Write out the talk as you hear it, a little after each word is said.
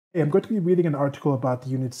Hey, I'm going to be reading an article about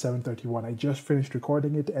Unit 731. I just finished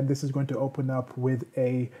recording it, and this is going to open up with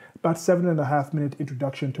a about 7.5 minute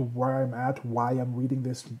introduction to where I'm at, why I'm reading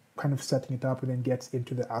this, kind of setting it up, and then gets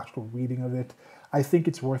into the actual reading of it. I think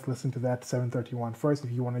it's worth listening to that 731 first.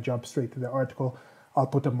 If you want to jump straight to the article, I'll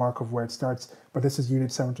put a mark of where it starts. But this is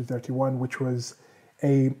Unit 731, which was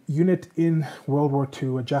a unit in World War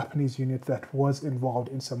II, a Japanese unit that was involved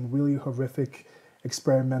in some really horrific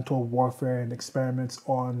experimental warfare and experiments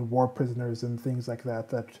on war prisoners and things like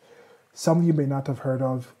that that some of you may not have heard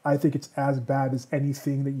of. I think it's as bad as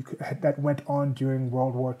anything that went on during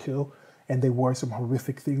World War II, and there were some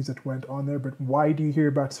horrific things that went on there. But why do you hear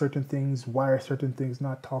about certain things? Why are certain things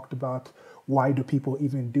not talked about? Why do people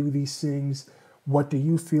even do these things? What do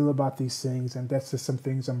you feel about these things? And that's just some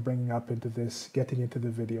things I'm bringing up into this, getting into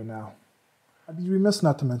the video now. I'd be remiss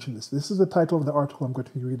not to mention this. This is the title of the article I'm going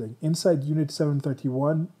to be reading. Inside Unit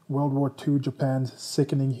 731, World War II Japan's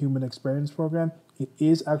Sickening Human Experience Program. It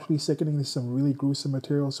is actually sickening. There's some really gruesome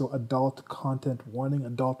material, so adult content warning,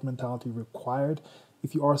 adult mentality required.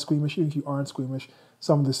 If you are squeamish, if you aren't squeamish,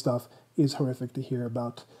 some of this stuff is horrific to hear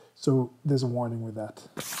about. So there's a warning with that.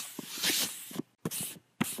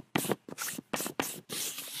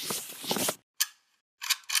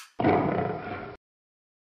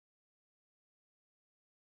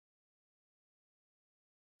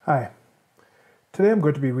 Hi. Today I'm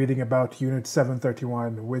going to be reading about Unit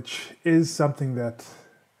 731, which is something that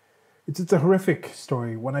it's a horrific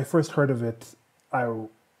story. When I first heard of it, I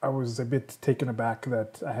was a bit taken aback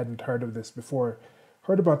that I hadn't heard of this before.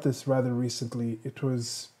 Heard about this rather recently. It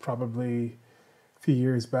was probably a few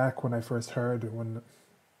years back when I first heard.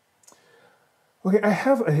 Okay, I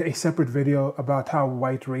have a separate video about how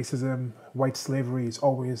white racism, white slavery is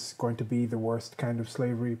always going to be the worst kind of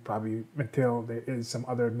slavery, probably until there is some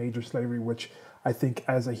other major slavery, which I think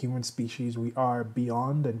as a human species we are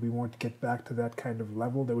beyond, and we won't get back to that kind of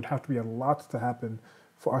level. There would have to be a lot to happen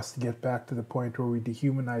for us to get back to the point where we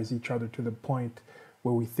dehumanize each other to the point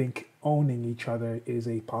where we think owning each other is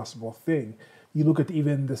a possible thing. You look at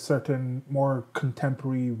even the certain more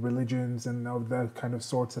contemporary religions and of that kind of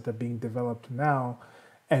sorts that are being developed now,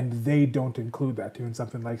 and they don't include that. Even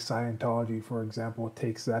something like Scientology, for example,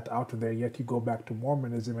 takes that out of there, yet you go back to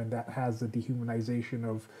Mormonism and that has the dehumanization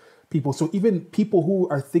of people. So even people who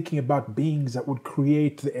are thinking about beings that would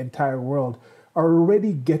create the entire world are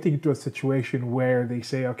already getting to a situation where they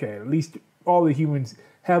say, okay, at least all the humans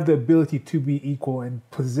have the ability to be equal, and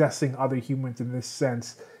possessing other humans in this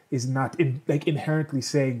sense is not inherently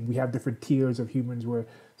saying we have different tiers of humans where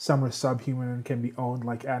some are subhuman and can be owned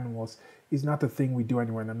like animals is not the thing we do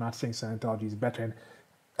anywhere. And I'm not saying Scientology is better. And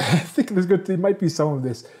I think there might be some of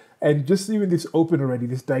this. And just even this open already,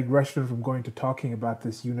 this digression from going to talking about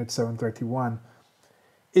this Unit 731,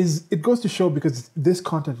 it goes to show, because this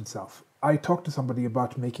content itself, I talked to somebody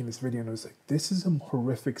about making this video and I was like, this is some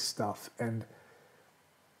horrific stuff. And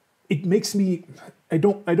it makes me, I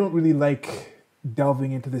don't really like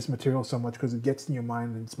delving into this material so much because it gets in your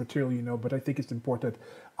mind and it's material but I think it's important.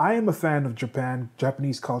 I am a fan of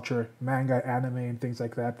Japanese culture, manga, anime, and things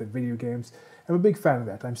like that, the video games. I'm a big fan of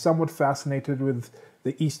that. I'm somewhat fascinated with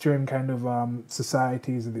the Eastern kind of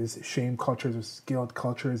societies, and these shame cultures or skilled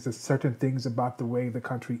cultures. There's certain things about the way the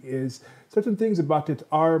country is. Certain things about it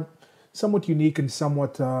are somewhat unique and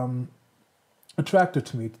somewhat attractive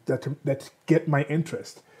to me that get my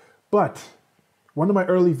interest. But one of my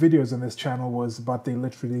early videos on this channel was about they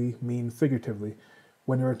literally mean figuratively.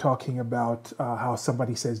 When we were talking about how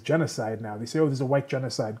somebody says genocide now, they say, oh, there's a white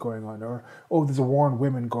genocide going on, or oh, there's a war on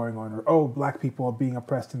women going on, or oh, black people are being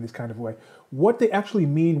oppressed in this kind of way. What they actually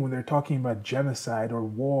mean when they're talking about genocide or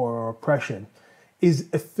war or oppression is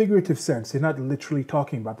a figurative sense. They're not literally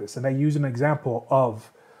talking about this. And I use an example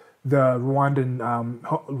of the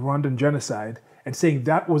Rwandan genocide and saying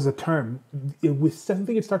that was a term. I think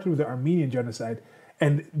it started with the Armenian genocide,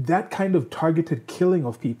 and that kind of targeted killing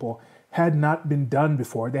of people had not been done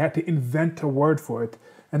before. They had to invent a word for it,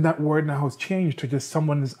 and that word now has changed to just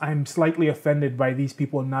I'm slightly offended by these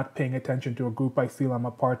people not paying attention to a group I feel I'm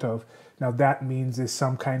a part of. Now that means there's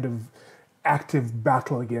some kind of active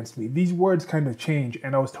battle against me. These words kind of change,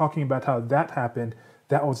 and I was talking about how that happened.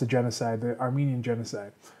 That was a genocide, the Armenian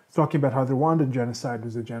genocide. I was talking about how the Rwandan genocide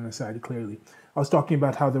was a genocide, clearly. I was talking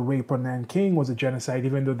about how the rape on Nanking was a genocide,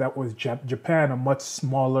 even though that was Japan, a much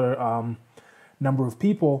smaller number of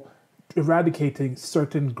people, eradicating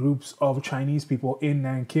certain groups of Chinese people in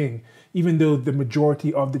Nanking, even though the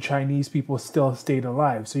majority of the Chinese people still stayed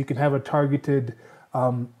alive. So you can have a targeted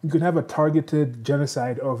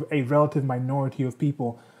genocide of a relative minority of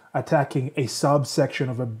people attacking a subsection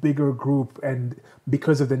of a bigger group, and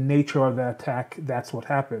because of the nature of the attack, that's what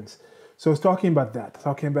happens. So I was talking about that,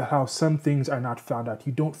 talking about how some things are not found out.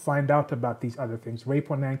 You don't find out about these other things.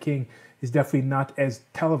 Rape on Nanking is definitely not as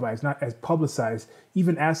televised, not as publicized,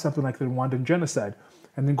 even as something like the Rwandan genocide.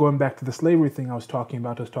 And then going back to the slavery thing I was talking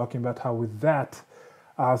about how with that,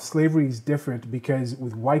 slavery is different because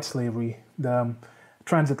with white slavery, the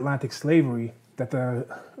transatlantic slavery that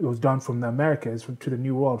was done from the Americas to the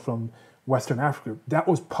New World from Western Africa, that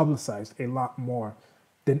was publicized a lot more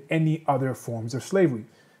than any other forms of slavery.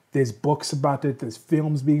 There's books about it, there's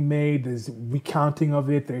films being made, there's recounting of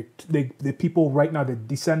it. The people right now, the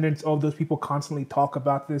descendants of those people constantly talk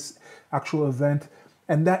about this actual event.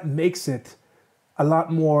 And that makes it a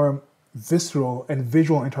lot more visceral and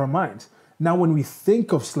visual into our minds. Now, when we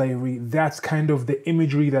think of slavery, that's kind of the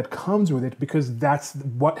imagery that comes with it because that's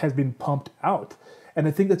what has been pumped out. And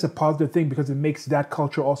I think that's a positive thing because it makes that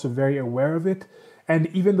culture also very aware of it. And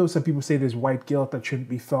even though some people say there's white guilt that shouldn't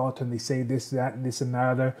be felt, and they say this, that, and this and that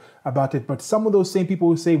other about it, but some of those same people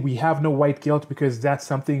who say we have no white guilt because that's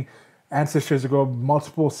something ancestors ago,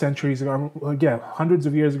 multiple centuries ago, yeah, hundreds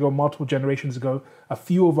of years ago, multiple generations ago, a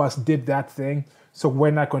few of us did that thing, so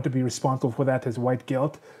we're not going to be responsible for that as white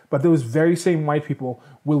guilt. But those very same white people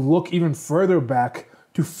will look even further back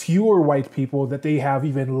to fewer white people that they have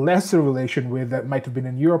even lesser relation with that might have been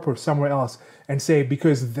in Europe or somewhere else and say,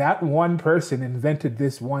 because that one person invented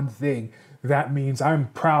this one thing, that means I'm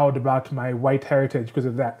proud about my white heritage because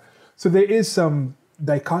of that. So there is some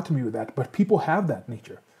dichotomy with that, but people have that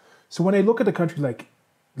nature. So when I look at a country like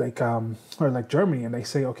Germany and I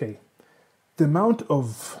say, okay, the amount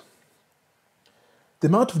of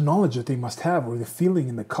knowledge that they must have, or the feeling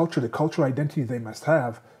and the cultural identity they must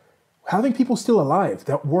have, having people still alive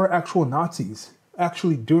that were actual Nazis,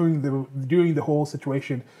 actually during the whole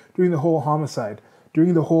situation, during the whole homicide,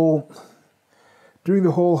 during the whole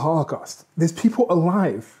Holocaust. There's people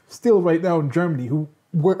alive still right now in Germany who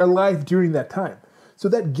were alive during that time. So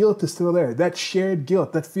that guilt is still there, that shared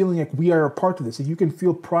guilt, that feeling like we are a part of this. And you can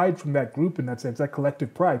feel pride from that group in that sense, that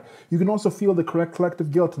collective pride. You can also feel the correct collective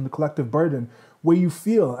guilt and the collective burden where you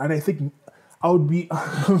feel, and I think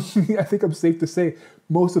I think I'm safe to say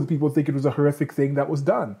most of the people think it was a horrific thing that was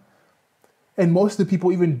done. And most of the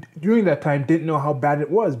people, even during that time, didn't know how bad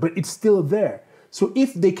it was, but it's still there. So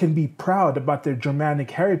if they can be proud about their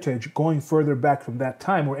Germanic heritage going further back from that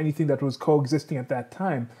time or anything that was coexisting at that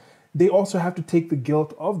time, they also have to take the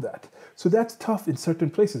guilt of that. So that's tough in certain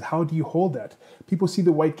places. How do you hold that? People see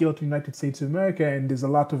the white guilt in the United States of America, and there's a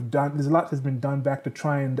lot has been done back to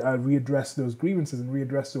try and readdress those grievances and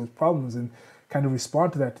readdress those problems and kind of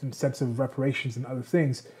respond to that in sense of reparations and other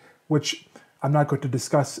things, which I'm not going to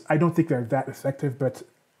discuss. I don't think they're that effective, but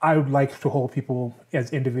I would like to hold people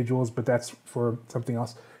as individuals, but that's for something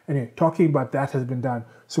else. Anyway, talking about that has been done.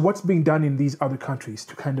 So what's being done in these other countries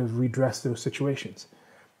to kind of redress those situations?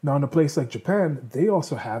 Now, in a place like Japan, they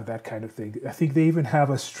also have that kind of thing. I think they even have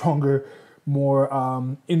a stronger, more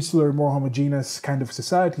insular, more homogeneous kind of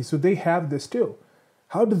society. So they have this too.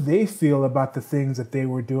 How do they feel about the things that they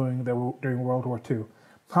were doing during World War II?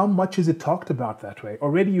 How much is it talked about that way?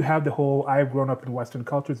 Already you have the whole, I've grown up in Western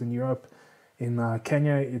cultures in Europe. In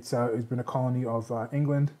Kenya, it's been a colony of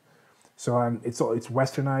England. So it's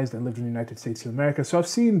westernized. I lived in the United States of America. So I've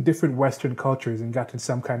seen different Western cultures and gotten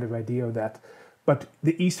some kind of idea of that. But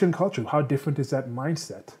the Eastern culture, how different is that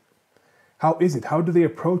mindset? How is it? How do they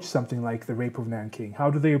approach something like the rape of Nanking? How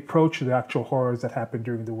do they approach the actual horrors that happened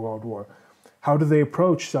during the World War? How do they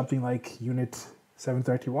approach something like Unit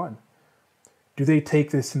 731? Do they take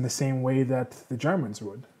this in the same way that the Germans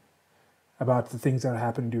would about the things that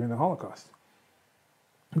happened during the Holocaust?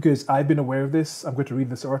 Because I've been aware of this. I'm going to read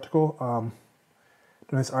this article, not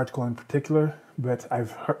this article in particular, but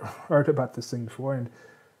I've heard about this thing before and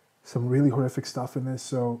some really horrific stuff in this.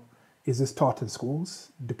 So is this taught in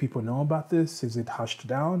schools? Do people know about this? Is it hushed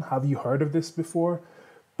down? Have you heard of this before?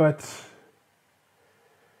 But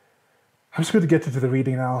I'm just going to get into the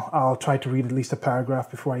reading now. I'll try to read at least a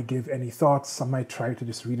paragraph before I give any thoughts. I might try to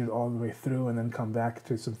just read it all the way through and then come back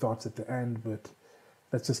to some thoughts at the end, but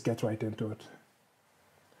let's just get right into it.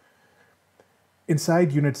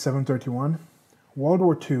 Inside Unit 731, World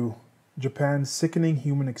War II, Japan's Sickening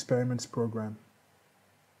Human Experiments Program.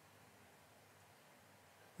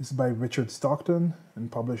 This is by Richard Stockton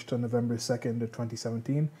and published on November 2nd of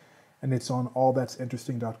 2017, and it's on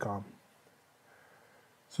allthat'sinteresting.com.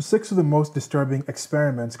 So 6 of the most disturbing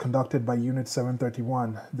experiments conducted by Unit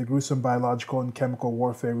 731, the gruesome biological and chemical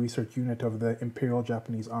warfare research unit of the Imperial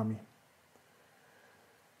Japanese Army.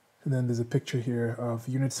 And then there's a picture here of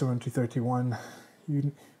Unit 731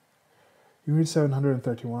 Unit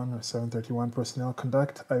 731 or 731 personnel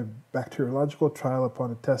conduct a bacteriological trial upon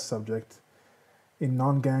a test subject in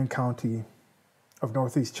Nongang County of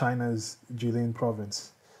northeast China's Jilin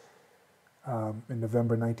province in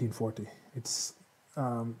November 1940. It's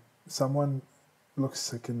someone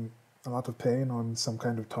looks like in a lot of pain on some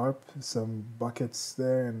kind of tarp, some buckets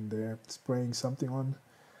there, and they're spraying something on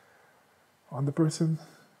the person.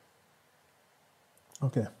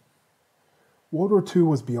 Okay. World War II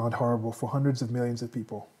was beyond horrible for hundreds of millions of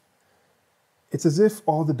people. It's as if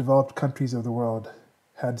all the developed countries of the world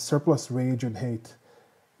had surplus rage and hate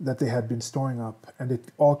that they had been storing up, and it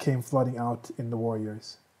all came flooding out in the war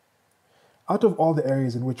years. Out of all the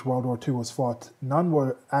areas in which World War II was fought, none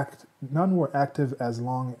were active as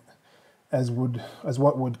long as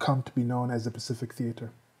what would come to be known as the Pacific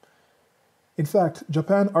Theater. In fact,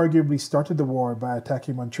 Japan arguably started the war by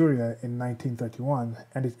attacking Manchuria in 1931,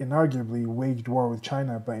 and it inarguably waged war with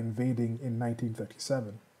China by invading in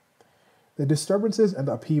 1937. The disturbances and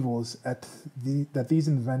upheavals that these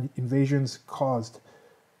invasions caused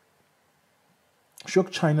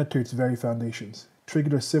shook China to its very foundations,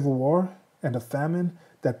 triggered a civil war and a famine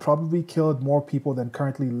that probably killed more people than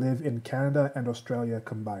currently live in Canada and Australia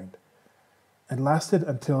combined, and lasted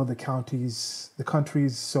until the country's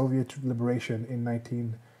Soviet liberation in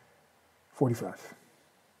 1945.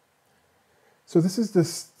 So this is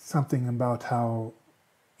just something about how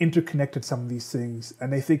interconnected some of these things,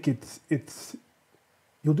 and I think it's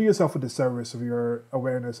you'll do yourself a disservice of your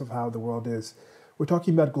awareness of how the world is. We're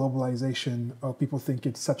talking about globalization. People think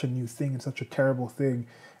it's such a new thing and such a terrible thing,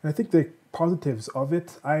 and I think the positives of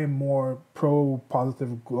it. I am more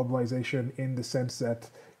pro-positive globalization in the sense that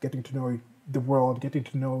getting to know the world, getting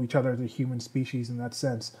to know each other as a human species in that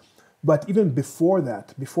sense. But even before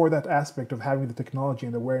that aspect of having the technology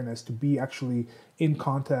and awareness to be actually in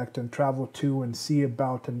contact and travel to and see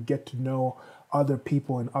about and get to know other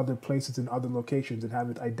people in other places and other locations and have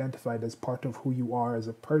it identified as part of who you are as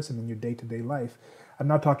a person in your day-to-day life. I'm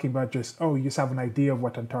not talking about just, you just have an idea of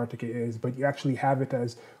what Antarctica is, but you actually have it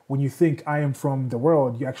as when you think I am from the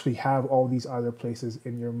world, you actually have all these other places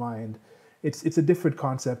in your mind. It's a different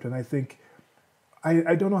concept, and I think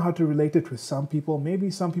I don't know how to relate it with some people.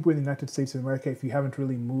 Maybe some people in the United States of America, if you haven't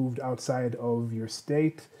really moved outside of your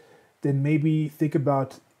state, then maybe think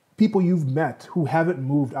about people you've met who haven't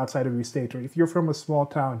moved outside of your state. Or if you're from a small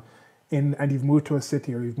town and you've moved to a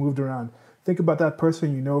city or you've moved around, think about that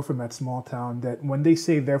person you know from that small town that when they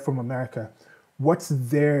say they're from America, what's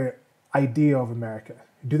their idea of America?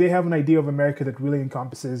 Do they have an idea of America that really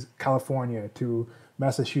encompasses California to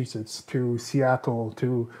Massachusetts to Seattle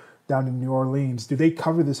to down in New Orleans? Do they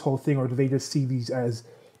cover this whole thing, or do they just see these as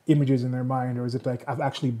images in their mind, or is it like I've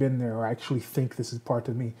actually been there, or I actually think this is part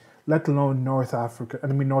of me? Let alone North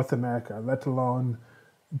America, let alone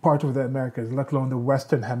part of the Americas, let alone the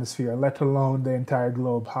Western Hemisphere, let alone the entire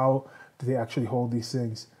globe. How do they actually hold these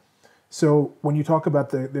things? So when you talk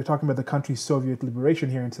about they're talking about the country's Soviet liberation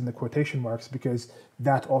here, it's in the quotation marks because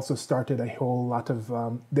that also started a whole lot of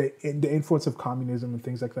the influence of communism and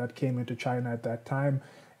things like that came into China at that time.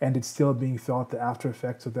 And it's still being felt, the after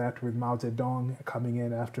effects of that, with Mao Zedong coming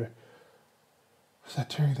in after. Was that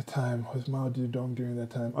during the time? Was Mao Zedong during that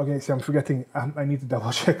time? Okay, so I'm forgetting. I need to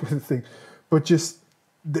double check with the thing. But just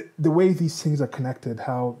the way these things are connected,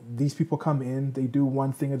 how these people come in, they do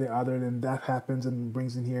one thing or the other, then that happens and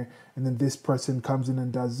brings in here, and then this person comes in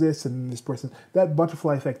and does this, and then this person. That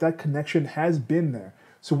butterfly effect, that connection has been there.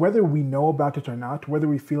 So whether we know about it or not, whether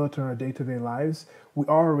we feel it in our day-to-day lives, we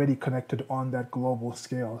are already connected on that global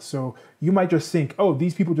scale. So you might just think,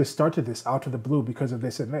 these people just started this out of the blue because of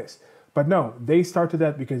this and this. But no, they started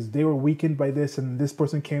that because they were weakened by this, and this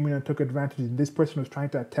person came in and took advantage, and this person was trying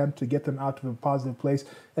to attempt to get them out of a positive place,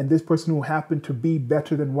 and this person who happened to be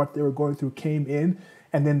better than what they were going through came in,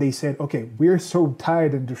 and then they said, okay, we're so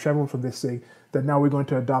tired and disheveled from this thing that now we're going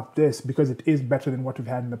to adopt this because it is better than what we've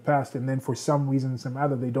had in the past. And then for some reason, some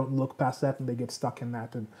other, they don't look past that and they get stuck in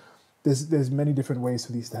that. And there's many different ways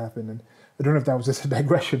for these to happen. And I don't know if that was just a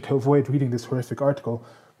digression to avoid reading this horrific article,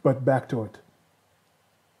 but back to it.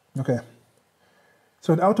 Okay.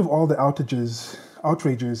 So out of all the outrages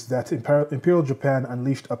that Imperial Japan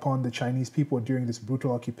unleashed upon the Chinese people during this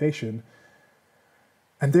brutal occupation,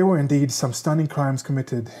 and there were indeed some stunning crimes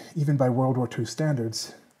committed, even by World War II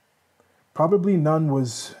standards, probably none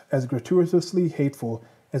was as gratuitously hateful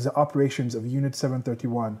as the operations of Unit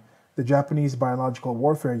 731, the Japanese biological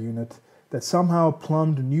warfare unit that somehow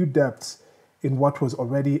plumbed new depths in what was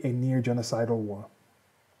already a near genocidal war.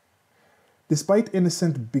 Despite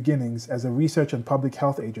innocent beginnings as a research and public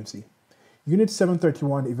health agency, Unit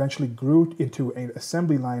 731 eventually grew into an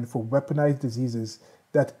assembly line for weaponized diseases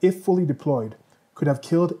that, if fully deployed, could have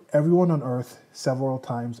killed everyone on Earth several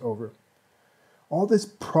times over. All this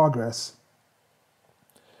progress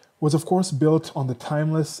was, of course, built on the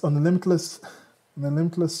limitless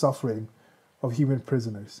suffering of human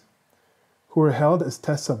prisoners, who were held as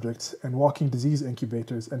test subjects and walking disease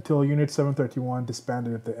incubators until Unit 731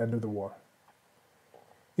 disbanded at the end of the war.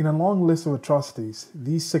 In a long list of atrocities,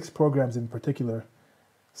 these 6 programs in particular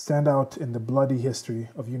stand out in the bloody history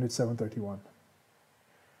of Unit 731.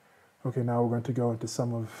 Okay, now we're going to go into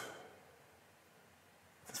some of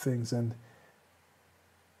the things, and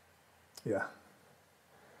yeah.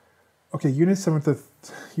 Okay, Unit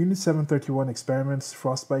 731 experiments,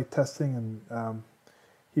 frostbite testing, and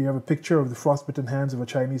here you have a picture of the frostbitten hands of a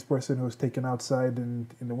Chinese person who was taken outside in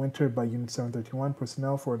the winter by Unit 731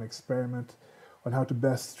 personnel for an experiment on how to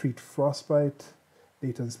best treat frostbite.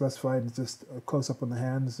 Data unspecified. It's just a close-up on the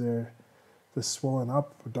hands. They're just swollen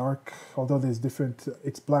up, dark. Although there's different,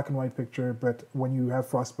 it's black and white picture, but when you have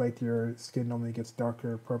frostbite, your skin normally gets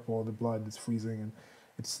darker, purple, the blood is freezing, and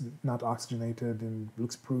it's not oxygenated and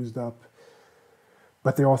looks bruised up.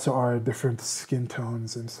 But there also are different skin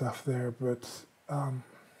tones and stuff there, but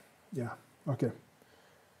yeah, okay.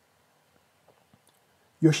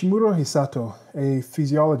 Yoshimuro Hisato, a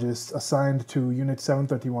physiologist assigned to Unit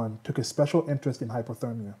 731, took a special interest in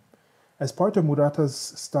hypothermia. As part of Murata's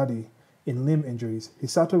study in limb injuries,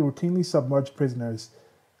 Hisato routinely submerged prisoners'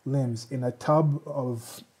 limbs in a tub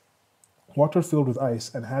of water filled with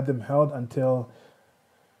ice and had them held until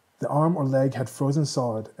the arm or leg had frozen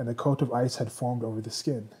solid and a coat of ice had formed over the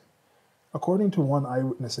skin. According to one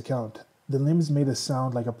eyewitness account, the limbs made a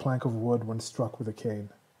sound like a plank of wood when struck with a cane.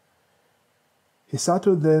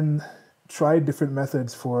 Hisato then tried different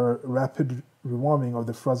methods for rapid rewarming of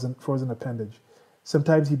the frozen appendage.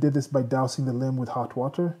 Sometimes he did this by dousing the limb with hot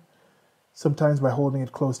water, sometimes by holding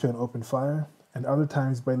it close to an open fire, and other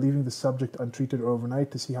times by leaving the subject untreated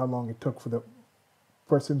overnight to see how long it took for the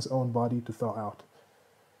person's own body to thaw out.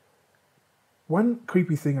 One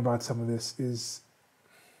creepy thing about some of this is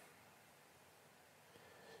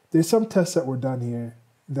there's some tests that were done here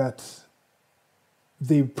that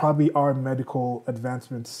they probably are medical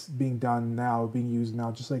advancements being done now, being used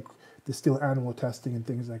now, just like there's still animal testing and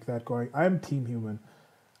things like that going. I'm team human.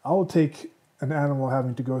 I will take an animal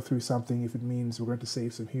having to go through something if it means we're going to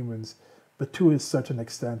save some humans, but to such an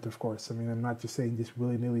extent, of course. I mean, I'm not just saying just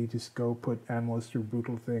willy-nilly just go put animals through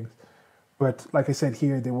brutal things. But like I said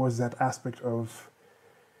here, there was that aspect of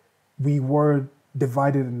we were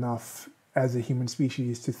divided enough as a human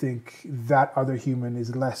species to think that other human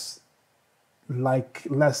is less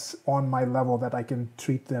on my level, that I can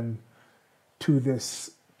treat them to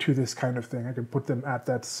this kind of thing. I can put them at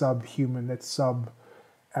that subhuman, that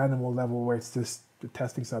sub-animal level where it's just the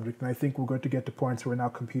testing subject. And I think we're going to get to points where now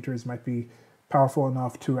computers might be powerful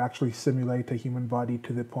enough to actually simulate a human body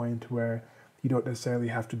to the point where you don't necessarily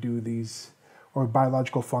have to do these, or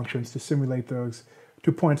biological functions to simulate those,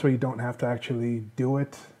 to points where you don't have to actually do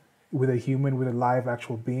it with a human, with a live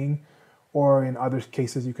actual being. Or in other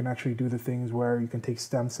cases, you can actually do the things where you can take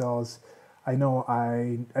stem cells. I know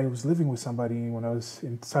I was living with somebody when I was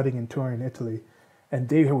studying in Turin, Italy, and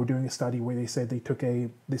they were doing a study where they said they took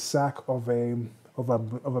this sack of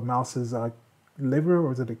a mouse's liver, or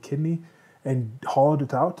was it a kidney, and hollowed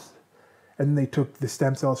it out, and they took the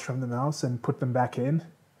stem cells from the mouse and put them back in,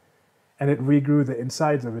 and it regrew the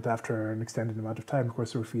insides of it after an extended amount of time. Of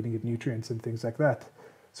course, they were feeding it nutrients and things like that.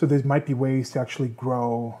 So there might be ways to actually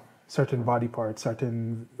grow certain body parts,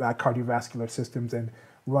 certain cardiovascular systems, and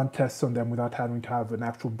run tests on them without having to have an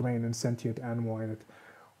actual brain and sentient animal in it.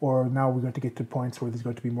 Or now we're going to get to points where there's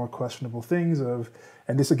going to be more questionable things and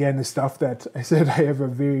this again is stuff that I said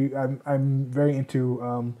I'm very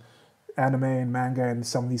into anime and manga, and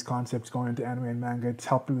some of these concepts going into anime and manga. It's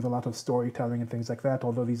helped me with a lot of storytelling and things like that,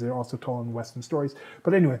 although these are also told in Western stories.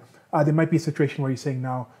 But anyway, there might be a situation where you're saying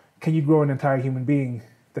now, can you grow an entire human being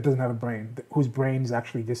that doesn't have a brain, whose brain is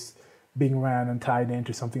actually just being ran and tied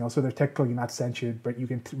into something else? So they're technically not sentient, but you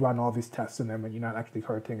can run all these tests on them and you're not actually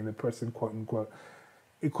hurting the person, quote unquote.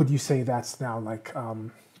 Could you say that's now like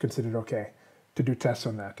considered okay to do tests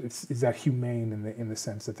on that? Is that humane in the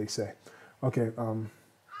sense that they say? Okay,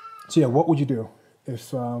 so yeah, what would you do if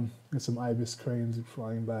some ibis cranes are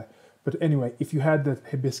flying by? But anyway, if you had the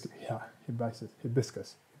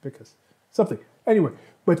hibiscus, something. Anyway,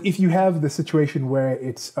 but if you have the situation where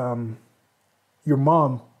it's your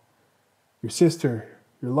mom, your sister,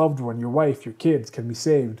 your loved one, your wife, your kids can be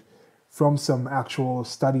saved from some actual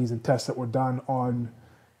studies and tests that were done on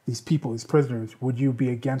these people, these prisoners, would you be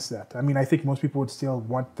against that? I mean, I think most people would still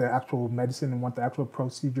want the actual medicine and want the actual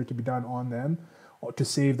procedure to be done on them, or to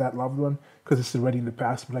save that loved one because it's already in the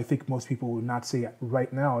past. But I think most people would not say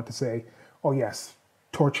right now to say, oh yes,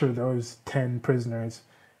 torture those 10 prisoners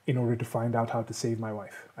in order to find out how to save my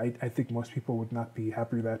wife. I think most people would not be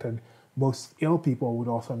happy with that, and most ill people would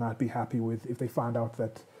also not be happy with if they found out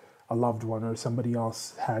that a loved one or somebody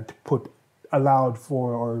else had allowed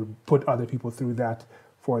for or put other people through that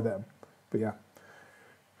for them. But yeah.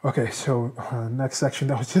 Okay, so next section,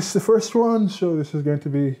 that was just the first one, so this is going to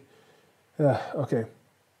be, okay.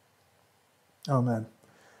 Oh man.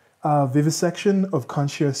 Vivisection of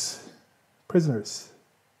conscious prisoners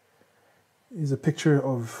is a picture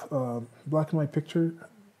of black and white picture,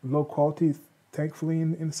 low quality, thankfully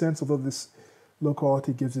in a sense, although this low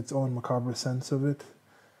quality gives its own macabre sense of it,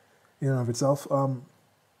 in and of itself.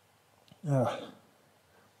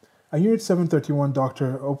 A Unit 731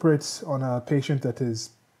 doctor operates on a patient that is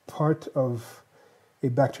part of a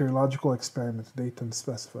bacteriological experiment, date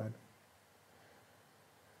unspecified.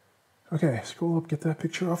 Okay, scroll up, get that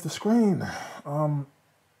picture off the screen.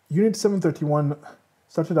 Unit 731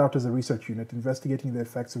 started out as a research unit investigating the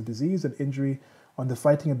effects of disease and injury on the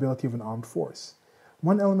fighting ability of an armed force.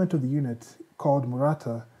 One element of the unit, called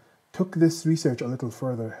Murata, took this research a little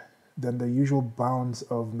further than the usual bounds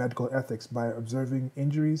of medical ethics by observing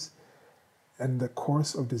injuries and the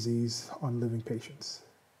course of disease on living patients.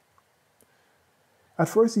 At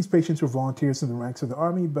first, these patients were volunteers in the ranks of the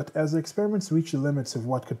army, but as the experiments reached the limits of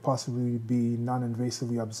what could possibly be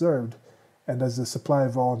non-invasively observed, and as the supply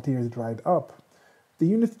of volunteers dried up, the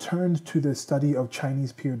unit turned to the study of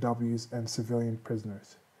Chinese POWs and civilian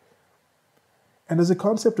prisoners. And as the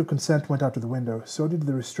concept of consent went out of the window, so did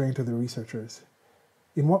the restraint of the researchers.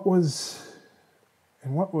 It was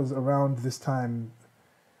around this time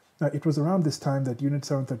that Unit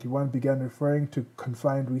 731 began referring to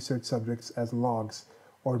confined research subjects as logs,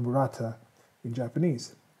 or murata in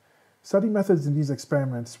Japanese. Study methods in these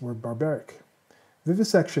experiments were barbaric.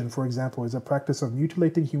 Vivisection, for example, is a practice of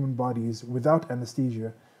mutilating human bodies without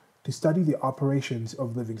anesthesia to study the operations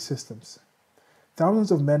of living systems.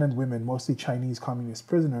 Thousands of men and women, mostly Chinese communist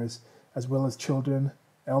prisoners, as well as children,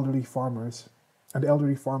 elderly farmers,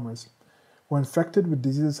 were infected with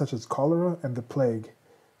diseases such as cholera and the plague,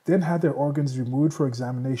 then had their organs removed for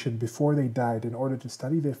examination before they died in order to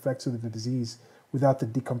study the effects of the disease without the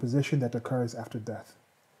decomposition that occurs after death.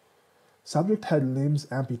 Subjects had limbs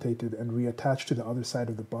amputated and reattached to the other side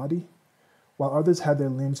of the body, while others had their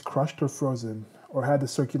limbs crushed or frozen, or had the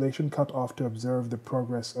circulation cut off to observe the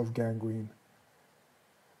progress of gangrene.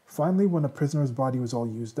 Finally, when a prisoner's body was all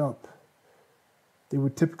used up, they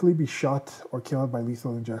would typically be shot or killed by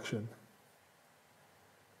lethal injection.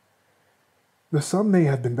 Some may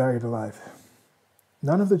have been buried alive.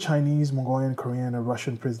 None of the Chinese, Mongolian, Korean, or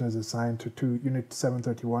Russian prisoners assigned to Unit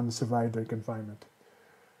 731 survived their confinement.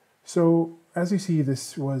 So, as you see,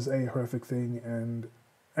 this was a horrific thing, and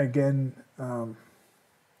again,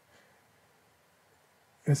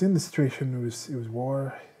 it's in the situation, it was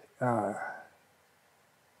war.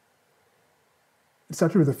 It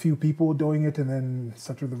started with a few people doing it, and then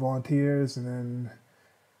started with the volunteers, and then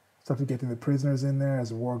started getting the prisoners in there as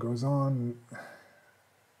the war goes on.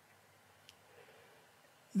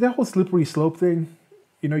 That whole slippery slope thing,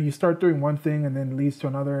 you start doing one thing and then leads to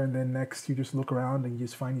another, and then next you just look around and you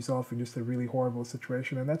just find yourself in just a really horrible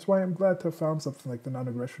situation. And that's why I'm glad to have found something like the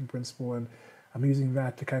non-aggression principle, and I'm using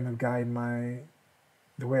that to kind of guide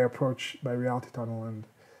the way I approach my reality tunnel and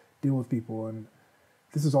deal with people. And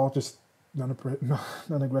this is all just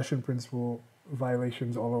non-aggression principle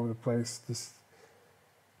violations all over the place.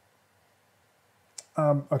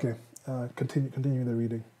 Continuing the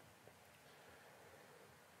reading.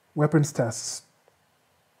 Weapons tests.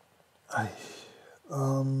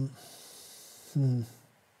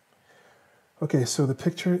 Okay, so the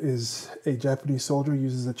picture is a Japanese soldier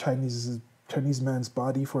uses a Chinese man's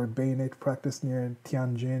body for a bayonet practice near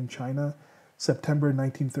Tianjin, China, September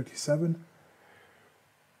 1937.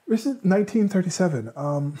 This is 1937.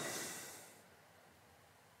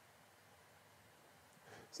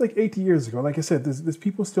 It's like 80 years ago. Like I said, there's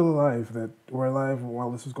people still alive that were alive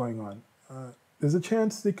while this was going on. There's a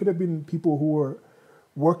chance they could have been people who were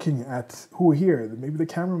who were here. Maybe the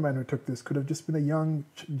cameraman who took this could have just been a young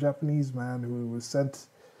Japanese man who was sent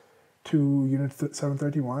to Unit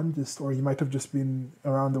 731, or he might have just been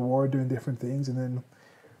around the war doing different things, and then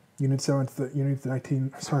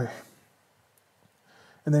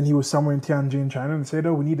and then he was somewhere in Tianjin, China, and said,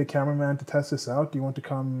 "Oh, we need a cameraman to test this out. Do you want to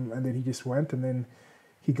come?" And then he just went, and then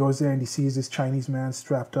he goes there and he sees this Chinese man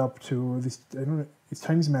strapped up to this, it's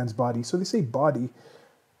Chinese man's body. So they say body,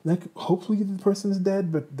 like hopefully the person is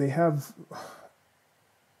dead, but they have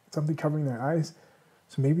something covering their eyes.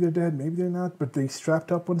 So maybe they're dead, maybe they're not, but they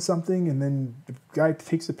strapped up on something, and then the guy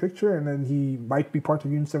takes a picture, and then he might be part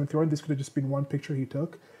of Unit 71. This could have just been one picture he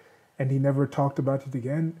took, and he never talked about it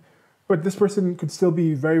again. But this person could still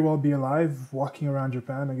be very well be alive, walking around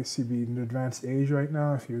Japan. I guess he'd be in advanced age right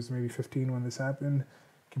now. If he was maybe 15 when this happened,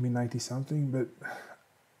 could be 90 something. But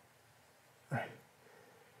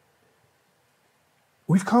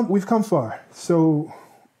we've come far. So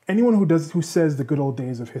anyone who says the good old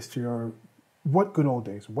days of history are, what good old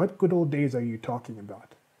days? What good old days are you talking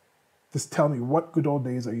about? Just tell me, what good old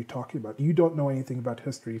days are you talking about? You don't know anything about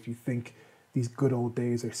history if you think these good old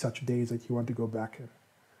days are such days that you want to go back in.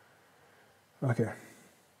 Okay.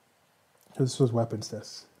 So this was weapons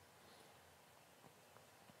tests.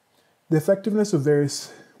 The effectiveness of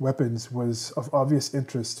various weapons was of obvious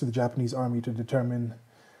interest to the Japanese army to determine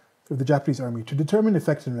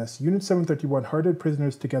effectiveness. Unit 731 herded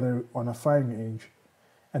prisoners together on a firing range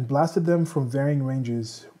and blasted them from varying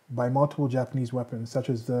ranges by multiple Japanese weapons, such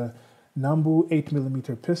as the Nambu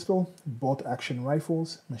 8mm pistol, bolt-action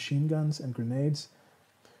rifles, machine guns, and grenades.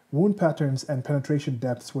 Wound patterns and penetration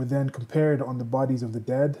depths were then compared on the bodies of the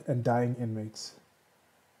dead and dying inmates.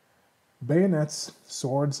 Bayonets,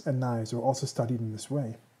 swords, and knives were also studied in this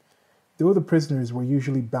way, though the prisoners were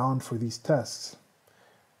usually bound for these tests.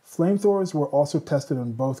 Flamethrowers were also tested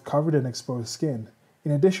on both covered and exposed skin. In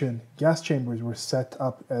addition, gas chambers were set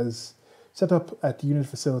up at unit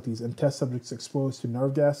facilities and test subjects exposed to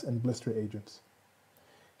nerve gas and blister agents.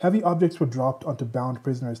 Heavy objects were dropped onto bound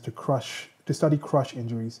prisoners to study crush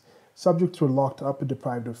injuries. Subjects were locked up and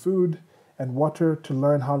deprived of food and water to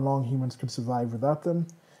learn how long humans could survive without them,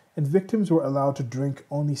 and victims were allowed to drink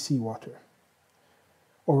only seawater,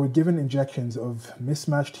 or were given injections of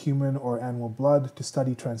mismatched human or animal blood to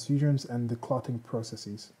study transfusions and the clotting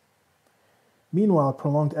processes. Meanwhile,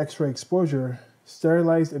 prolonged X-ray exposure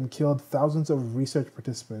sterilized and killed thousands of research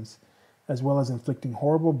participants, as well as inflicting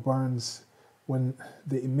horrible burns when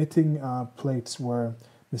the emitting plates were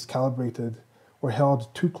miscalibrated or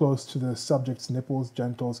held too close to the subject's nipples,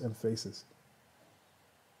 genitals, and faces.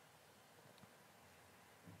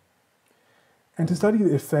 And to study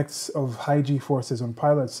the effects of high G forces on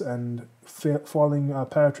pilots and falling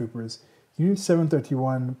paratroopers, Unit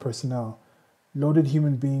 731 personnel loaded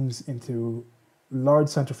human beings into large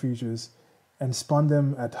centrifuges and spun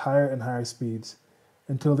them at higher and higher speeds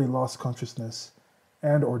until they lost consciousness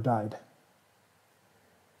and or died,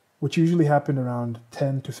 which usually happened around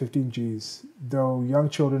 10 to 15 Gs, though young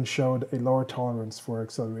children showed a lower tolerance for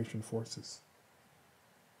acceleration forces.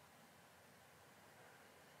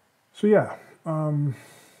 So yeah, young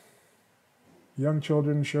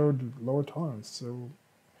children showed lower tolerance. So,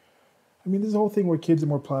 I mean, there's a whole thing where kids are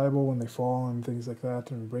more pliable when they fall and things like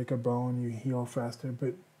that, and break a bone, you heal faster.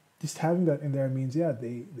 But just having that in there means, yeah,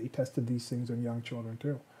 they tested these things on young children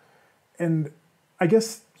too. And I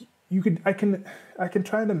guess I can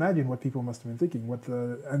try and imagine what people must have been thinking.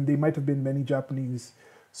 And they might have been many Japanese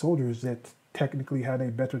soldiers that technically had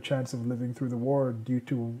a better chance of living through the war due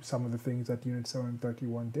to some of the things that Unit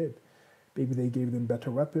 731 did. Maybe they gave them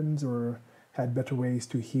better weapons or had better ways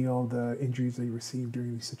to heal the injuries they received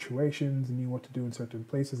during these situations, knew what to do in certain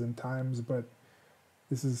places and times, but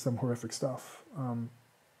this is some horrific stuff.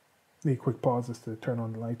 Need a quick pause just to turn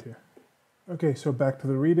on the light here. Okay, so back to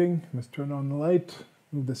the reading. Let's turn on the light,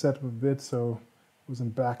 move the setup a bit so it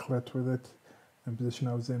wasn't backlit with it, the position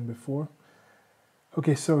I was in before.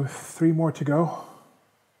 Okay, so 3 more to go.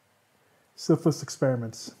 Syphilis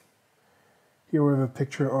experiments. Here we have a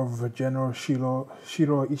picture of General Shiro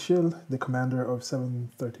Ishii, the commander of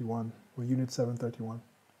 731, or Unit 731.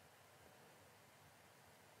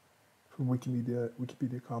 From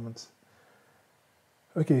Wikipedia comments.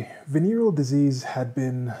 Okay, venereal disease had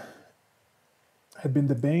been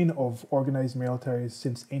the bane of organized militaries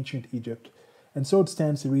since ancient Egypt, and so it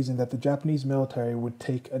stands to reason that the Japanese military would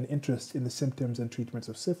take an interest in the symptoms and treatments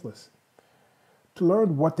of syphilis. To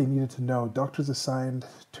learn what they needed to know, doctors assigned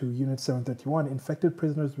to Unit 731 infected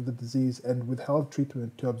prisoners with the disease and withheld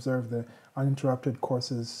treatment to observe the uninterrupted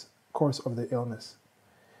course of the illness.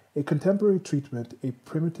 A contemporary treatment, a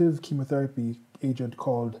primitive chemotherapy agent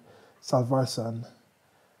called salvarsan,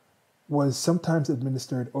 was sometimes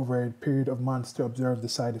administered over a period of months to observe the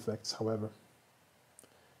side effects, however.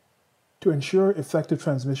 To ensure effective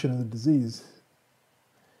transmission of the disease,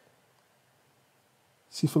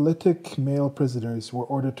 syphilitic male prisoners were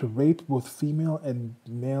ordered to rape both female and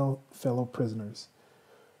male fellow prisoners,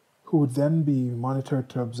 who would then be monitored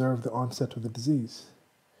to observe the onset of the disease.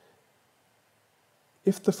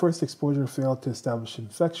 If the first exposure failed to establish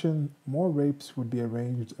infection, more rapes would be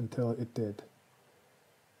arranged until it did.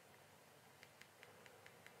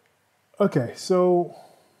 Okay, so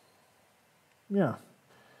yeah,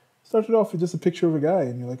 started off with just a picture of a guy,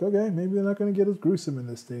 and you're like, okay, maybe they're not going to get as gruesome in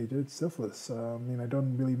this stage. It's syphilis. I mean, I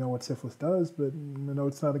don't really know what syphilis does, but I know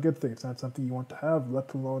it's not a good thing. It's not something you want to have,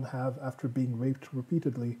 let alone have after being raped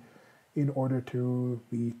repeatedly in order to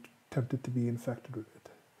be tempted to be infected with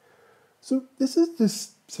it. So this is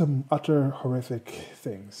just some utter horrific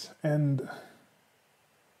things, and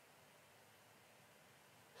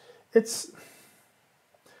it's.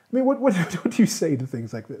 I mean, what do you say to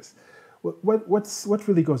things like this? What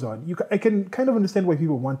really goes on? I can kind of understand why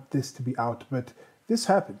people want this to be out, but this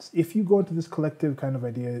happens. If you go into this collective kind of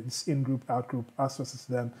idea, this in-group, out-group, us versus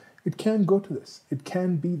them, it can go to this. It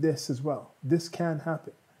can be this as well. This can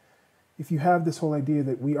happen. If you have this whole idea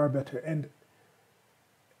that we are better, and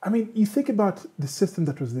I mean, you think about the system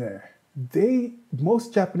that was there.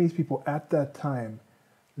 Most Japanese people at that time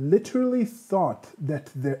literally thought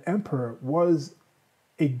that the emperor was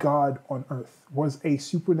a god on earth, was a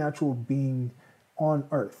supernatural being on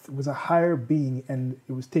earth. It was a higher being, and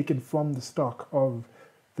it was taken from the stock of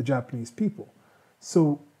the Japanese people.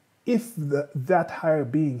 So if that higher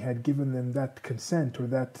being had given them that consent or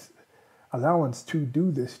that allowance to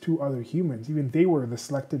do this to other humans, even they were the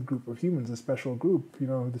selected group of humans, a special group,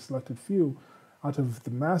 the selected few out of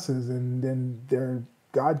the masses, and then their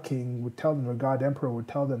god king would tell them, or god emperor would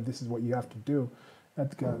tell them, this is what you have to do.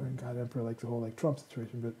 That God Emperor, like the whole Trump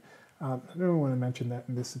situation, but I don't want to mention that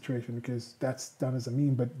in this situation because that's done as a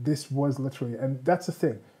meme. But this was literally, and that's the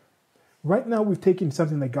thing. Right now, we've taken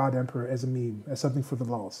something like God Emperor as a meme, as something for the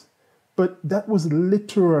laws, but that was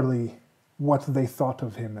literally what they thought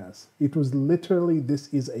of him as. It was literally, this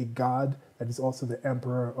is a god that is also the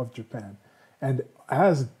Emperor of Japan, and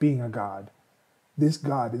as being a god, this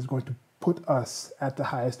god is going to put us at the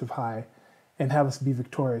highest of high and have us be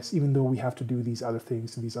victorious, even though we have to do these other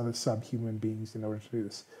things to these other subhuman beings in order to do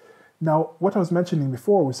this. Now, what I was mentioning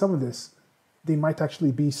before with some of this, there might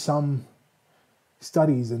actually be some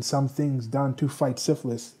studies and some things done to fight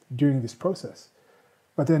syphilis during this process.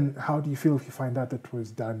 But then how do you feel if you find out that it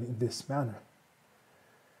was done in this manner?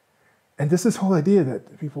 And this whole idea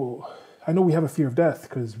that people, I know we have a fear of death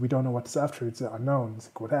because we don't know what's after, it's unknown, it's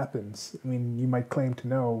like what happens. I mean, you might claim to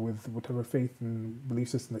know with whatever faith and belief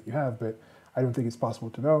system that you have, but I don't think it's possible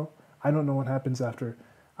to know. I don't know what happens after.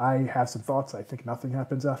 I have some thoughts. I think nothing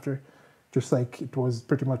happens after. Just like it was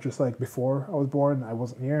pretty much just like before I was born, I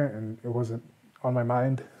wasn't here and it wasn't on my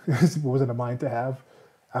mind. It wasn't a mind to have.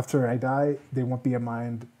 After I die, there won't be a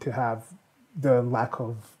mind to have the lack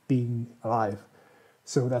of being alive.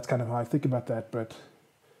 So that's kind of how I think about that. But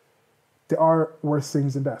there are worse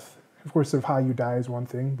things than death. Of course, of how you die is one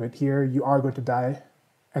thing, but here you are going to die.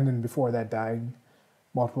 And then before that dying,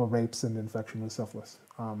 multiple rapes and infection with syphilis.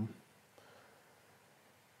 And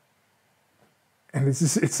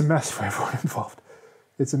it's a mess for everyone involved.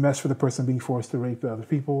 It's a mess for the person being forced to rape other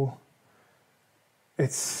people.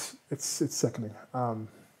 It's sickening.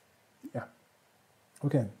 Yeah.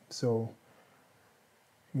 Okay, so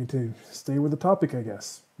you need to stay with the topic, I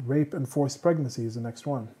guess. Rape and forced pregnancy is the next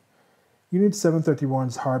one. Unit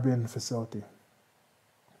 731's Harbin facility.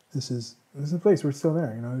 This is a place, we're still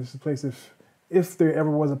there, This is a place, if there ever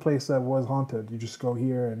was a place that was haunted, you just go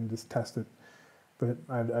here and just test it. But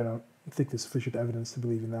I don't think there's sufficient evidence to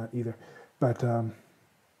believe in that either. But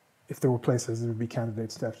if there were places, there would be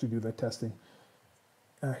candidates to actually do that testing.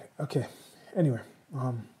 Okay, anyway.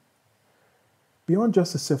 Beyond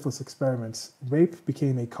just the syphilis experiments, rape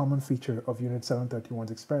became a common feature of Unit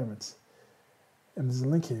 731's experiments. And there's a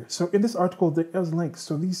link here. So in this article, there's links.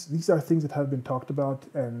 So these are things that have been talked about,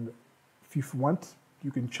 and if you want, you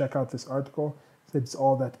can check out this article. It's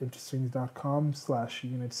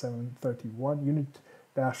allthatinteresting.com/unit 731,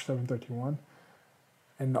 unit-731.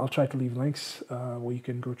 And I'll try to leave links where you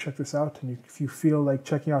can go check this out. And if you feel like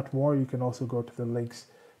checking out more, you can also go to the links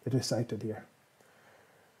that are cited here.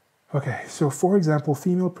 Okay, so for example,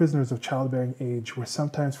 female prisoners of childbearing age were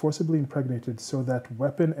sometimes forcibly impregnated so that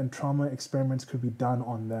weapon and trauma experiments could be done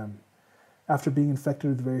on them. After being infected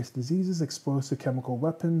with various diseases, exposed to chemical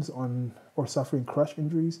weapons, or suffering crush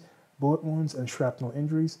injuries, bullet wounds, and shrapnel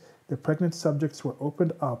injuries, the pregnant subjects were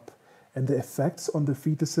opened up and the effects on the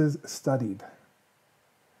fetuses studied.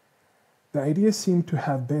 The idea seemed to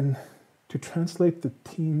have been to translate the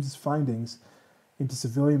team's findings into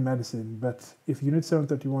civilian medicine, but if Unit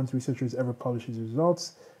 731's researchers ever published these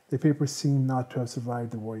results, the papers seem not to have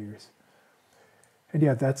survived the warriors. And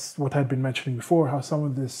yeah, that's what I'd been mentioning before, how some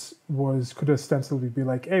of this could ostensibly be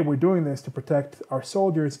like, hey, we're doing this to protect our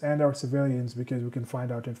soldiers and our civilians because we can find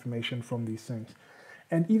out information from these things.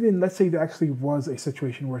 And even, let's say there actually was a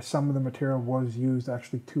situation where some of the material was used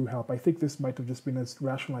actually to help. I think this might have just been a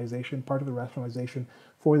rationalization, part of the rationalization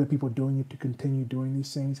for the people doing it to continue doing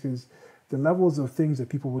these things, because the levels of things that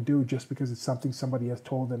people will do just because it's something somebody has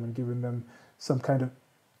told them and given them some kind of,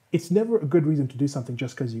 it's never a good reason to do something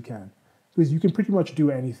just because you can. Because you can pretty much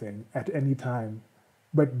do anything at any time,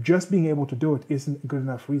 but just being able to do it isn't a good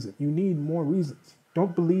enough reason. You need more reasons.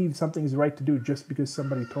 Don't believe something is right to do just because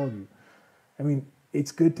somebody told you. I mean,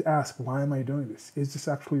 it's good to ask, why am I doing this? Is this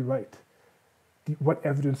actually right? What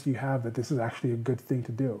evidence do you have that this is actually a good thing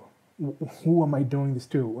to do? Who am I doing this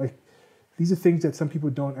to? Like, these are things that some people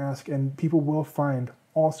don't ask, and people will find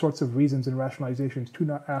all sorts of reasons and rationalizations to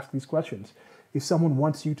not ask these questions. If someone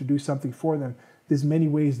wants you to do something for them, there's many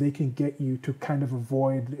ways they can get you to kind of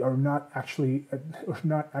avoid or not actually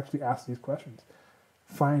ask these questions.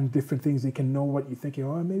 Find different things. They can know what you're thinking.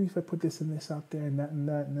 Oh, maybe if I put this and this out there and that, and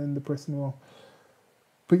then the person will.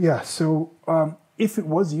 But yeah, so if it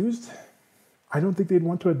was used, I don't think they'd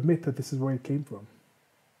want to admit that this is where it came from.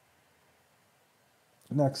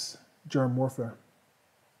 Next, germ warfare.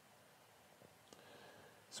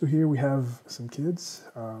 So here we have some kids.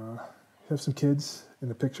 In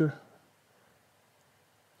the picture.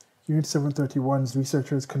 Unit 731's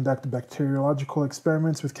researchers conduct bacteriological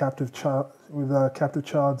experiments with captive child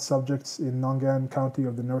subjects in Nong'an County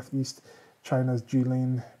of the northeast China's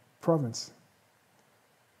Jilin province.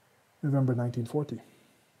 November 1940.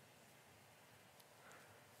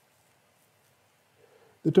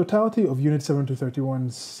 The totality of Unit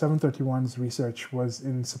 731's research was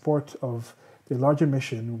in support of their larger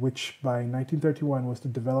mission, which by 1931 was to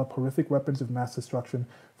develop horrific weapons of mass destruction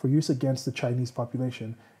for use against the Chinese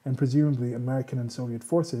population and presumably American and Soviet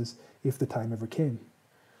forces if the time ever came.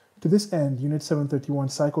 To this end, Unit 731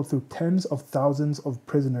 cycled through tens of thousands of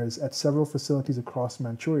prisoners at several facilities across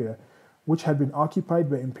Manchuria, which had been occupied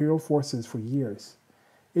by imperial forces for years.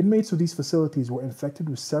 Inmates of these facilities were infected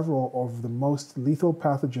with several of the most lethal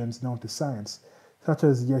pathogens known to science, such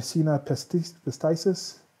as Yersinia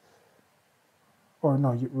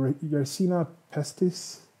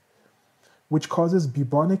pestis, which causes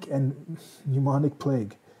bubonic and pneumonic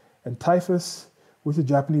plague, and typhus, which the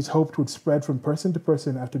Japanese hoped would spread from person to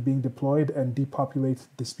person after being deployed and depopulate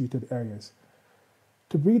disputed areas.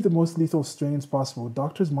 To breed the most lethal strains possible,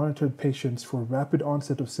 doctors monitored patients for rapid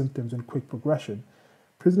onset of symptoms and quick progression.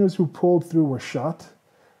 Prisoners who pulled through were shot,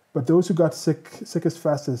 but those who got sickest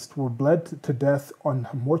fastest were bled to death on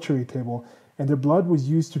a mortuary table, and their blood was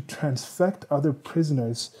used to transfect other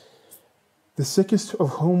prisoners, the sickest of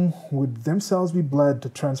whom would themselves be bled to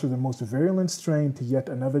transfer the most virulent strain to yet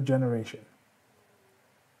another generation.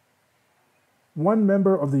 One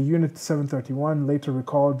member of the Unit 731 later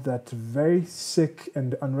recalled that very sick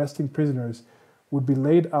and unresting prisoners would be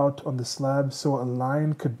laid out on the slab so a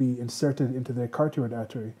line could be inserted into their carotid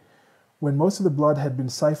artery. When most of the blood had been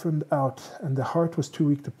siphoned out and the heart was too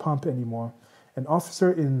weak to pump anymore, an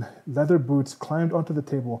officer in leather boots climbed onto the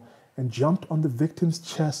table and jumped on the victim's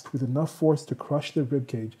chest with enough force to crush their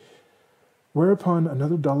ribcage, whereupon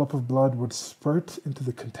another dollop of blood would spurt into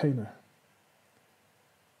the container.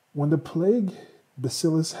 When the plague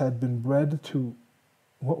bacillus had been bred to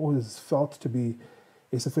what was felt to be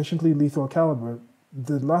a sufficiently lethal caliber,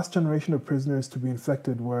 the last generation of prisoners to be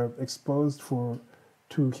infected were exposed to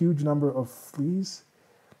a huge number of fleas.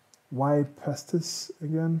 Y. pestis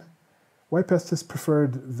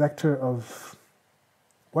preferred vector of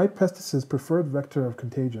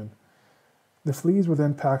contagion. The fleas were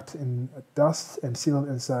then packed in dust and sealed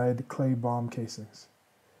inside clay bomb casings.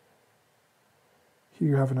 Here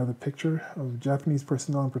you have another picture of Japanese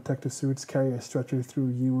personnel in protective suits carry a stretcher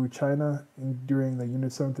through Yiwu, China during the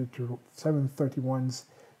Unit 731's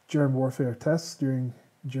germ warfare tests during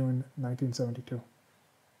June 1972.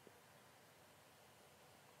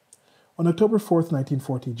 On October 4th,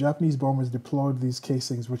 1940, Japanese bombers deployed these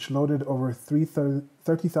casings, which loaded over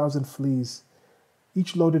 30,000 fleas,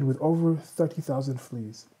 each loaded with over 30,000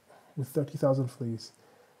 fleas,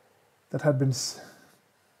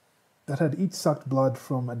 that had each sucked blood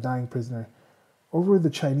from a dying prisoner, over the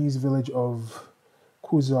Chinese village of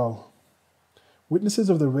Kuzhou. Witnesses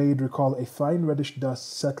of the raid recall a fine reddish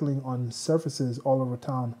dust settling on surfaces all over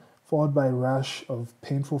town, followed by a rash of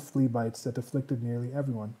painful flea bites that afflicted nearly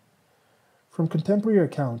everyone. From contemporary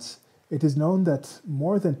accounts, it is known that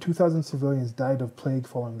more than 2,000 civilians died of plague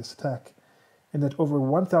following this attack, and that over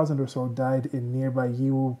 1,000 or so died in nearby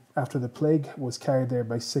Yiwu after the plague was carried there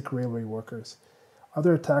by sick railway workers.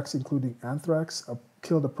 Other attacks, including anthrax,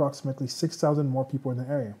 killed approximately 6,000 more people in the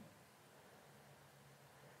area.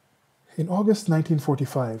 In August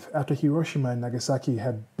 1945, after Hiroshima and Nagasaki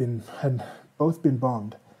had both been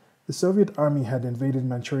bombed. The Soviet army had invaded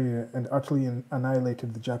Manchuria and utterly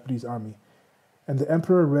annihilated the Japanese army, and the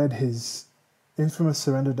emperor read his infamous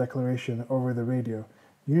surrender declaration over the radio.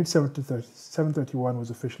 Unit 731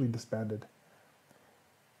 was officially disbanded.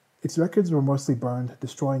 Its records were mostly burned,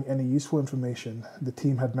 destroying any useful information the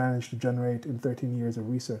team had managed to generate in 13 years of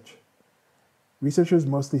research. Researchers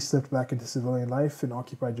mostly slipped back into civilian life in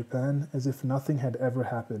occupied Japan as if nothing had ever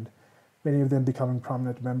happened, many of them becoming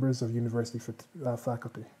prominent members of university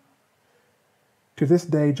faculty. To this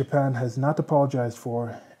day, Japan has not apologized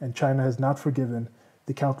for, and China has not forgiven,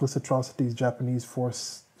 the countless atrocities Japanese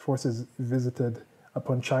forces visited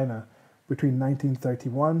upon China between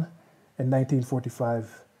 1931 and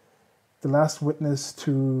 1945. The last witness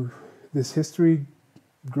to this history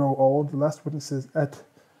grow old, as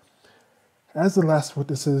the last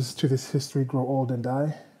witnesses to this history grow old and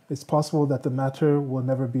die, it's possible that the matter will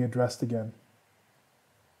never be addressed again.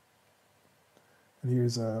 And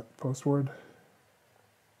here's a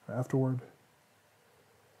afterward.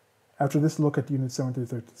 After this look at Unit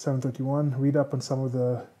 731, read up on some of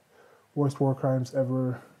the worst war crimes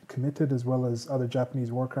ever committed, as well as other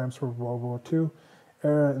Japanese war crimes for World War II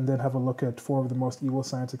era, and then have a look at 4 of the most evil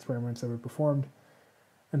science experiments ever performed,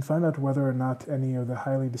 and find out whether or not any of the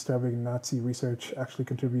highly disturbing Nazi research actually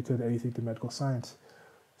contributed anything to medical science.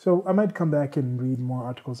 So I might come back and read more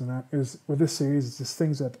articles on that. With this series, it's just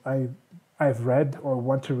things that I've read or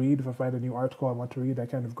want to read. If I find a new article I want to read, I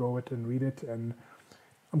kind of go it and read it, and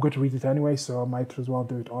I'm going to read it anyway, so I might as well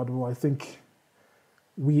do it audible. I think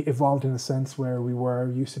we evolved in a sense where we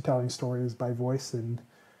were used to telling stories by voice, and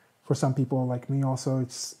for some people like me also,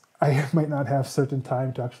 I might not have certain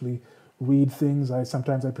time to actually read things.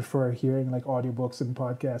 Sometimes I prefer hearing like audiobooks and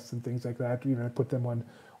podcasts and things like that. I put them on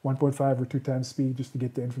 1.5 or 2 times speed just to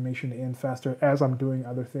get the information in faster as I'm doing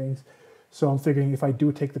other things. So I'm figuring if I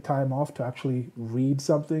do take the time off to actually read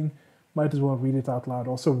something, might as well read it out loud.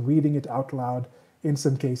 Also, reading it out loud, in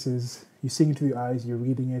some cases, you're seeing it to the eyes, you're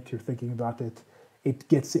reading it, you're thinking about it. It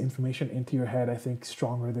gets the information into your head, I think,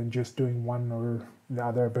 stronger than just doing one or the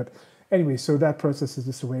other. But anyway, so that process is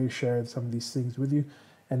just a way to share some of these things with you.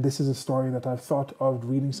 And this is a story that I've thought of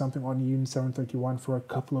reading something on Unit 731 for a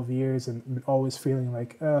couple of years and always feeling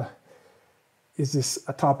like, is this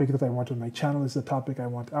a topic that I want on my channel? Is it a topic I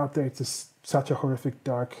want out there? It's just such a horrific,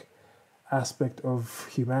 dark aspect of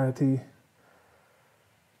humanity.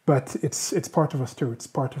 But it's part of us too. It's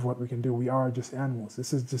part of what we can do. We are just animals.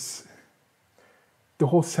 This is just the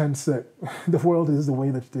whole sense that the world is the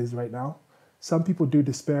way that it is right now. Some people do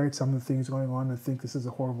despair at some of the things going on and think this is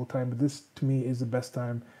a horrible time, but this to me is the best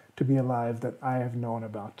time to be alive that I have known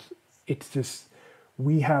about. It's just,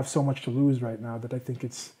 we have so much to lose right now that I think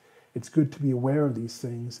it's good to be aware of these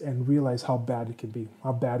things and realize how bad it can be,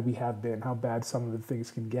 how bad we have been, how bad some of the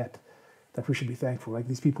things can get, that we should be thankful. Like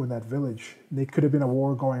these people in that village, they could have been a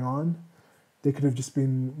war going on. They could have just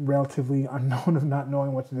been relatively unknown of not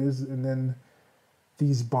knowing what it is, and then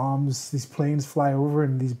these planes fly over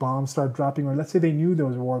and these bombs start dropping, or let's say they knew there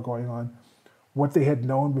was a war going on. What they had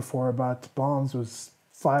known before about bombs was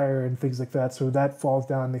fire and things like that. So that falls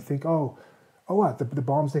down and they think, oh what, the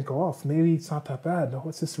bombs didn't go off. Maybe it's not that bad. No,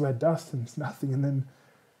 it's just red dust and it's nothing. And then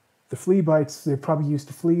the flea bites, they're probably used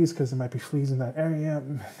to fleas because there might be fleas in that area.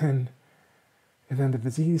 And then the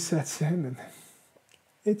disease sets in. And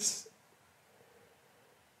it's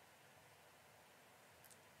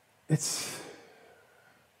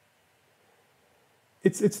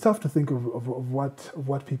tough to think of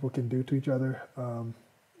what people can do to each other,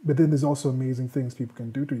 but then there's also amazing things people can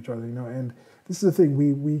do to each other, And this is the thing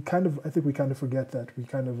I think we kind of forget that. We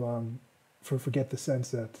kind of forget the sense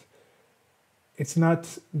that it's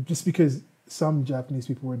not just because some Japanese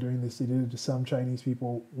people were doing this, they did it to some Chinese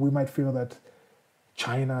people. We might feel that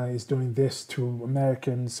China is doing this to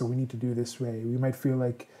Americans, so we need to do this way. We might feel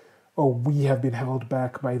like, oh, we have been held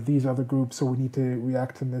back by these other groups, so we need to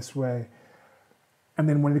react in this way. And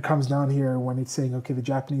then when it comes down here, when it's saying, okay, the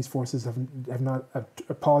Japanese forces have not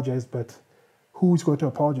apologized, but who's going to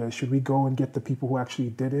apologize? Should we go and get the people who actually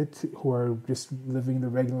did it, who are just living the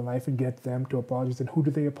regular life, and get them to apologize? And who do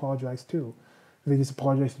they apologize to? Do they just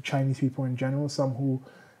apologize to Chinese people in general, some who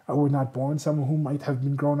were not born, some who might have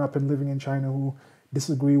been grown up and living in China who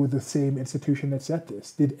disagree with the same institution that set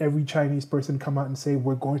this? Did every Chinese person come out and say,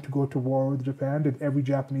 we're going to go to war with Japan? Did every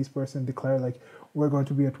Japanese person declare, like, we're going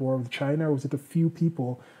to be at war with China? Or was it a few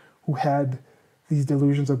people who had these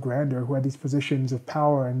delusions of grandeur, who had these positions of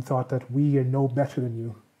power and thought that we are no better than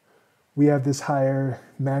you? We have this higher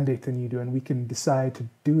mandate than you do, and we can decide to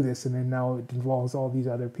do this, and then now it involves all these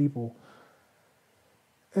other people.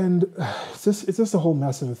 And it's just a whole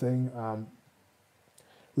mess of a thing.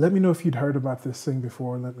 Let me know if you'd heard about this thing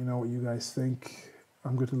before. Let me know what you guys think.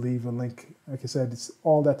 I'm going to leave a link. Like I said, it's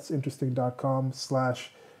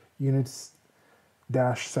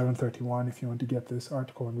allthat'sinteresting.com/units-731 if you want to get this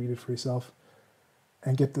article and read it for yourself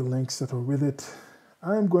and get the links that are with it.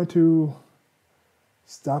 I'm going to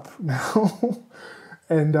stop now.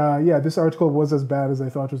 And yeah, this article was as bad as I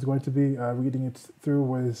thought it was going to be. Reading it through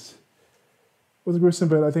was gruesome,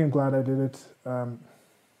 but I think I'm glad I did it.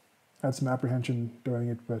 Had some apprehension doing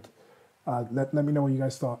it, but let me know what you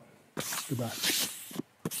guys thought. Goodbye.